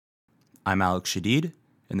I'm Alex Shadid,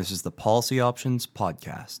 and this is the Policy Options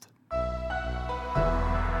Podcast.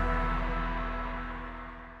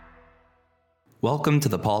 Welcome to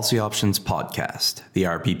the Policy Options Podcast, the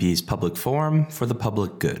RPP's public forum for the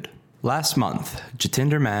public good. Last month,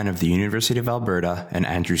 Jatinder Mann of the University of Alberta and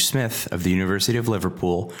Andrew Smith of the University of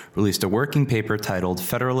Liverpool released a working paper titled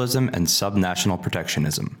Federalism and Subnational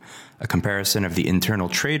Protectionism, a comparison of the internal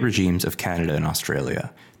trade regimes of Canada and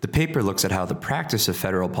Australia. The paper looks at how the practice of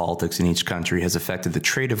federal politics in each country has affected the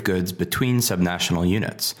trade of goods between subnational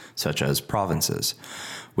units, such as provinces.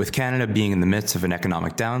 With Canada being in the midst of an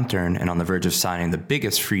economic downturn and on the verge of signing the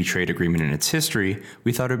biggest free trade agreement in its history,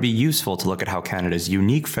 we thought it would be useful to look at how Canada's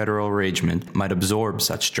unique federal arrangement might absorb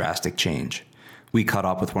such drastic change. We caught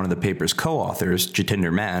up with one of the paper's co-authors,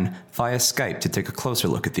 Jatinder Mann, via Skype to take a closer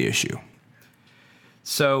look at the issue.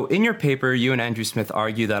 So, in your paper, you and Andrew Smith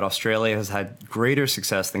argue that Australia has had greater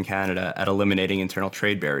success than Canada at eliminating internal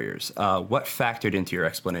trade barriers. What factored into your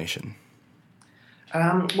explanation?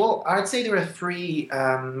 Well, I'd say there are three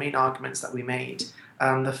main arguments that we made.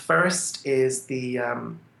 The first is the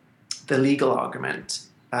legal argument.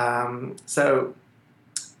 Even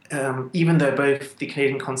though both the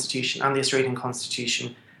Canadian Constitution and the Australian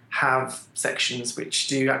Constitution have sections which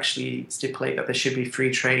do actually stipulate that there should be free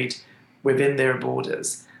trade within their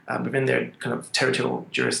borders, within their kind of territorial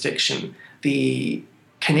jurisdiction, the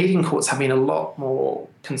Canadian courts have been a lot more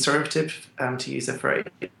conservative, to use a phrase,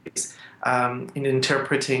 in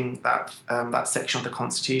interpreting that section of the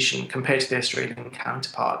Constitution compared to the Australian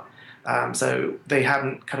counterpart. So they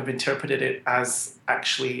haven't kind of interpreted it as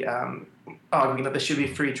actually arguing that there should be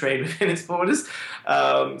free trade within its borders.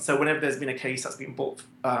 So whenever there's been a case that's been brought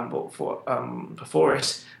before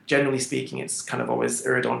it, generally speaking, it's kind of always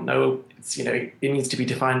erred on no. It's, it needs to be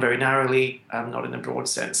defined very narrowly, not in a broad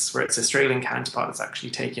sense. Where its Australian counterpart has actually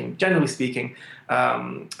taken, generally speaking,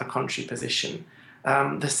 a contrary position.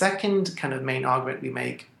 The second kind of main argument we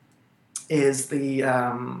make is the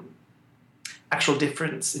actual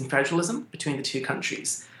difference in federalism between the two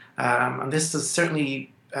countries. And this has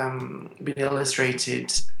certainly been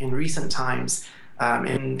illustrated in recent times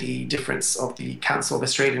in the difference of the Council of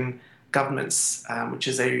Australian Governments, which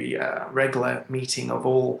is a regular meeting of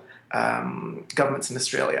all governments in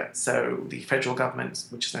Australia. So the federal government,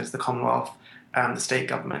 which is known as the Commonwealth, and the state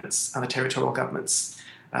governments and the territorial governments.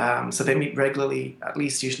 So they meet regularly, at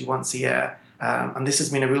least usually once a year. And this has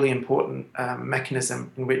been a really important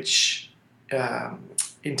mechanism in which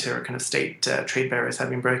inter kind of state trade barriers have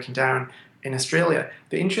been broken down in Australia.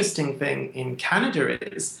 The interesting thing in Canada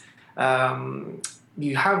is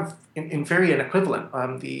you have, in very an equivalent,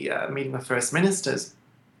 the meeting of first ministers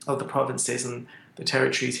of the provinces and the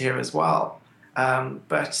territories here as well.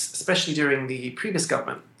 But especially during the previous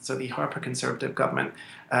government, so the Harper Conservative government,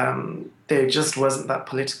 there just wasn't that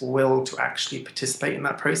political will to actually participate in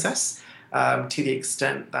that process, to the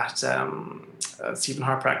extent that Stephen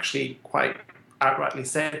Harper actually quite outrightly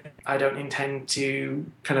said, I don't intend to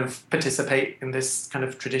kind of participate in this kind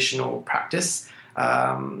of traditional practice,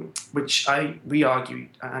 which we argued,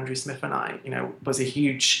 Andrew Smith and I, was a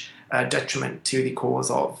huge detriment to the cause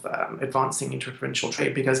of advancing interprovincial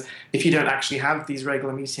trade, because if you don't actually have these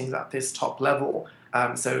regular meetings at this top level,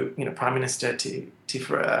 Prime Minister to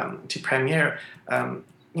Premier,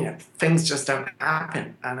 things just don't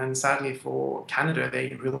happen. And then sadly for Canada,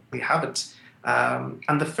 they really haven't.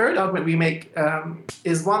 And the third argument we make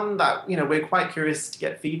is one that, we're quite curious to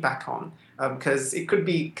get feedback on, because it could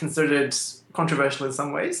be considered controversial in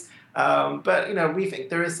some ways. But, we think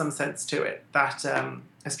there is some sense to it that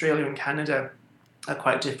Australia and Canada are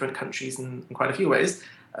quite different countries in quite a few ways,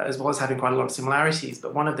 as well as having quite a lot of similarities.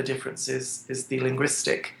 But one of the differences is the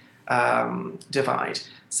linguistic divide.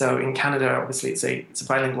 So in Canada, obviously, it's a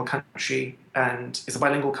bilingual country, and it's a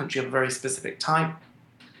bilingual country of a very specific type,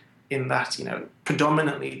 in that,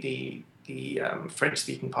 predominantly the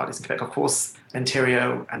French-speaking parties in Quebec, of course,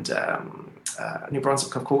 Ontario and New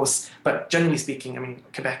Brunswick, of course, but generally speaking,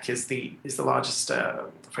 Quebec is the largest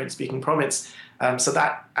French-speaking province. So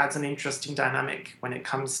that adds an interesting dynamic when it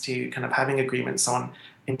comes to kind of having agreements on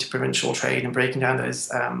interprovincial trade and breaking down those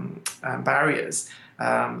barriers.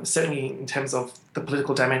 Certainly in terms of the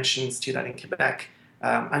political dimensions to that in Quebec,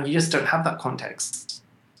 and you just don't have that context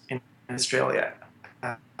in Australia.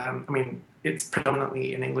 It's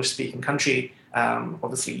predominantly an English-speaking country.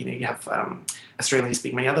 Obviously, you have Australians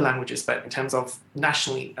speak many other languages, but in terms of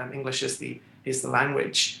nationally, English is the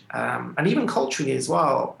language, and even culturally as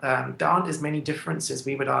well. There aren't as many differences,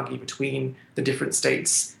 we would argue, between the different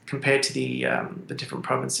states compared to the different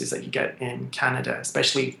provinces that you get in Canada,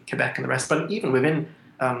 especially Quebec and the rest. But even within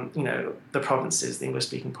the provinces, the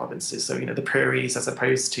English-speaking provinces, so the prairies as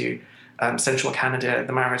opposed to central Canada,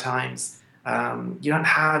 the Maritimes. You don't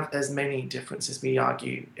have as many differences, we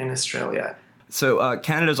argue, in Australia. So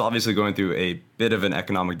Canada's obviously going through a bit of an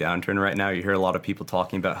economic downturn right now. You hear a lot of people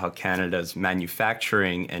talking about how Canada's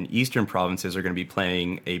manufacturing and eastern provinces are going to be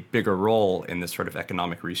playing a bigger role in this sort of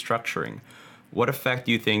economic restructuring. What effect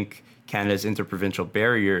do you think Canada's interprovincial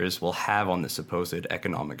barriers will have on this supposed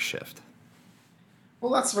economic shift?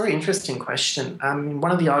 Well, that's a very interesting question.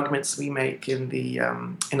 One of the arguments we make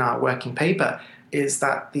in our working paper is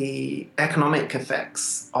that the economic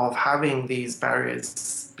effects of having these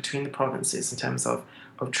barriers between the provinces in terms of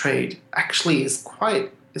trade actually is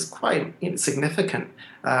quite significant.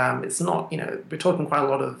 It's not, we're talking quite a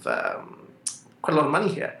lot of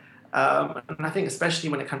money here. And I think especially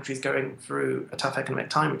when a country is going through a tough economic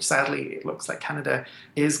time, which sadly it looks like Canada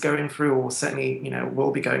is going through, or certainly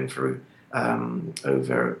will be going through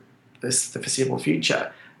over the foreseeable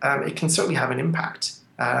future, it can certainly have an impact.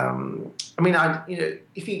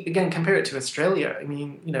 If you again compare it to Australia,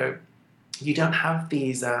 you don't have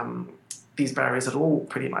these barriers at all.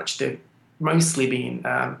 Pretty much, they've mostly been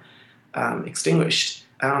extinguished,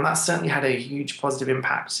 and that's certainly had a huge positive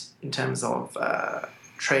impact in terms of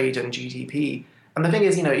trade and GDP. And the thing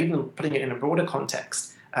is, even putting it in a broader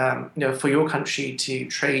context, for your country to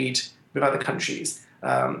trade with other countries,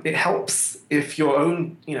 it helps if your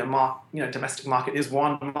own, domestic market is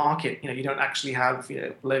one market. You don't actually have,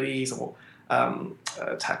 levies or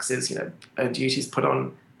taxes, duties put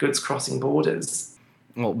on goods crossing borders.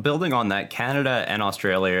 Well, building on that, Canada and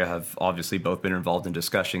Australia have obviously both been involved in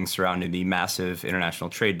discussions surrounding the massive international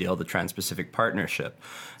trade deal, the Trans-Pacific Partnership.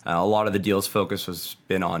 A lot of the deal's focus has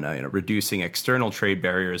been on reducing external trade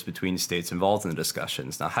barriers between states involved in the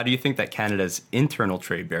discussions. Now, how do you think that Canada's internal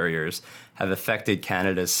trade barriers have affected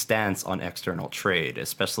Canada's stance on external trade,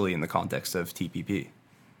 especially in the context of TPP?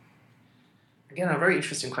 Again, a very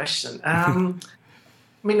interesting question. A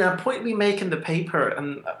point we make in the paper,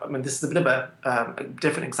 and this is a bit of a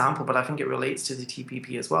different example, but I think it relates to the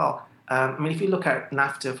TPP as well. If you look at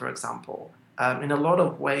NAFTA, for example, in a lot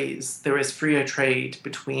of ways, there is freer trade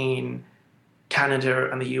between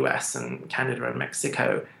Canada and the US and Canada and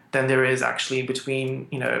Mexico than there is actually between,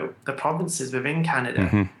 the provinces within Canada.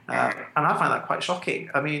 Mm-hmm. And I find that quite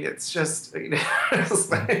shocking. It's just, this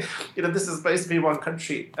is supposed to be one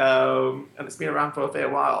country, and it's been around for a fair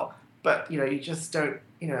while. But, you just don't,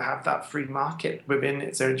 have that free market within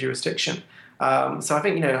its own jurisdiction. So I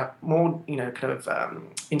think, more,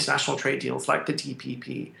 international trade deals like the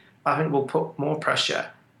TPP, I think will put more pressure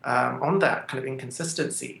on that kind of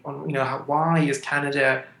inconsistency on, why is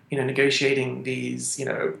Canada, negotiating these,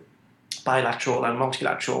 bilateral and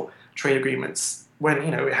multilateral trade agreements when,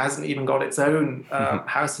 it hasn't even got its own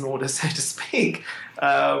house in order, so to speak.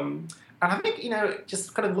 And I think,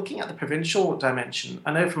 just kind of looking at the provincial dimension,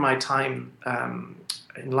 I know from my time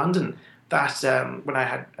in London that when I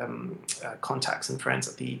had contacts and friends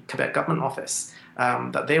at the Quebec government office,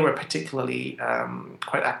 that they were particularly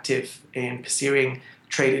quite active in pursuing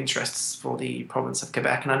trade interests for the province of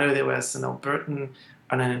Quebec. And I know there was an Albertan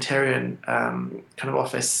and an Ontarian kind of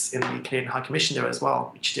office in the Canadian High Commission there as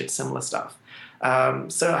well, which did similar stuff.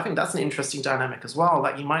 So I think that's an interesting dynamic as well,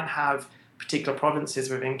 that you might have particular provinces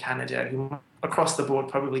within Canada who across the board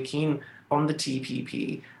probably keen on the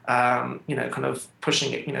TPP, kind of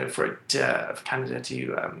pushing it, for Canada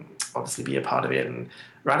to obviously be a part of it and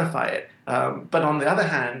ratify it. But on the other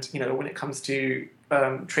hand, when it comes to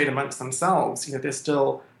trade amongst themselves, there's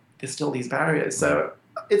still these barriers. So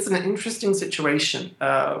it's an interesting situation,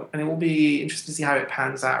 and it will be interesting to see how it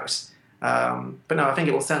pans out. But no, I think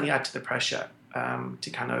it will certainly add to the pressure to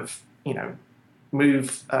kind of,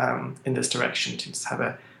 move in this direction to just have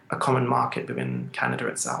a common market within Canada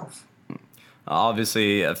itself.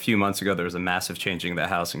 Obviously, a few months ago, there was a massive changing of the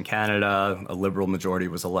House in Canada. A Liberal majority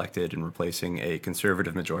was elected and replacing a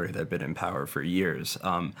Conservative majority that had been in power for years.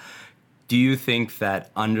 Do you think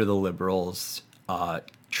that under the Liberals,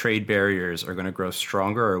 trade barriers are going to grow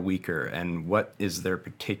stronger or weaker? And what is their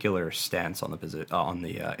particular stance on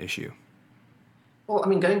the issue? Well,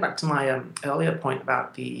 going back to my earlier point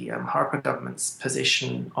about the Harper government's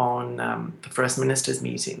position on the First Minister's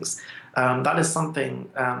meetings, that is something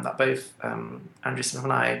that both Andrew Smith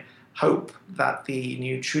and I hope that the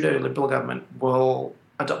new Trudeau Liberal government will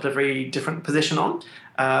adopt a very different position on,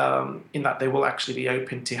 in that they will actually be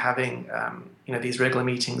open to having these regular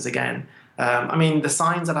meetings again. The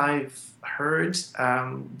signs that I've heard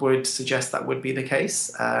would suggest that would be the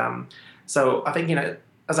case. So I think,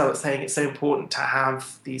 as I was saying, it's so important to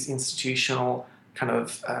have these institutional kind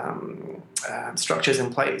of structures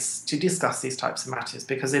in place to discuss these types of matters,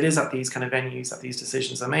 because it is at these kind of venues that these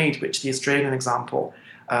decisions are made, which the Australian example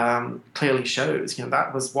clearly shows,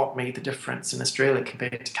 that was what made the difference in Australia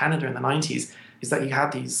compared to Canada in the 90s, is that you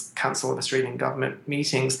had these Council of Australian Government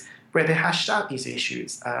meetings where they hashed out these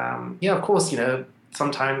issues. Of course,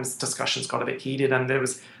 sometimes discussions got a bit heated and there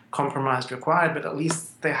was compromise required, but at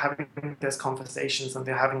least they're having those conversations and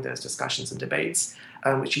they're having those discussions and debates,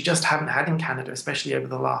 which you just haven't had in Canada, especially over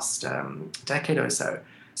the last decade or so.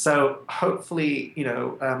 So hopefully,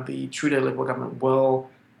 the Trudeau Liberal government will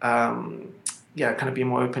kind of be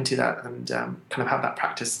more open to that and kind of have that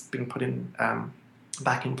practice being put in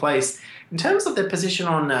back in place. In terms of their position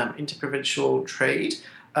on interprovincial trade,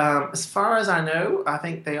 as far as I know, I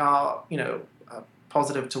think they are,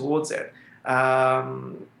 positive towards it.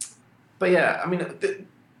 But yeah, I mean,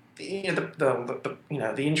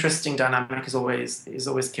 the interesting dynamic is always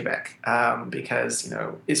Quebec, because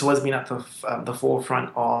it's always been at the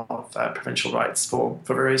forefront of provincial rights for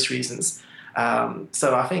various reasons.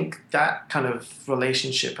 So I think that kind of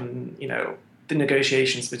relationship and the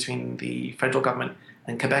negotiations between the federal government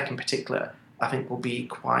and Quebec in particular, I think will be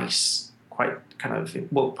quite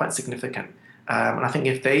significant. And I think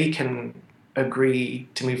if they can agree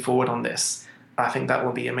to move forward on this, I think that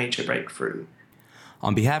will be a major breakthrough.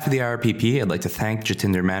 On behalf of the IRPP, I'd like to thank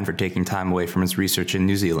Jatinder Man for taking time away from his research in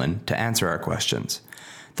New Zealand to answer our questions.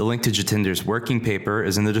 The link to Jatinder's working paper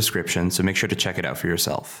is in the description, so make sure to check it out for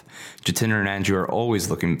yourself. Jatinder and Andrew are always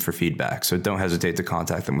looking for feedback, so don't hesitate to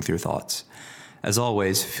contact them with your thoughts. As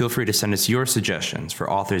always, feel free to send us your suggestions for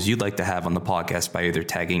authors you'd like to have on the podcast by either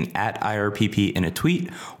tagging @IRPP in a tweet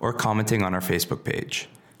or commenting on our Facebook page.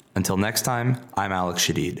 Until next time, I'm Alex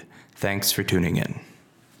Shadid. Thanks for tuning in.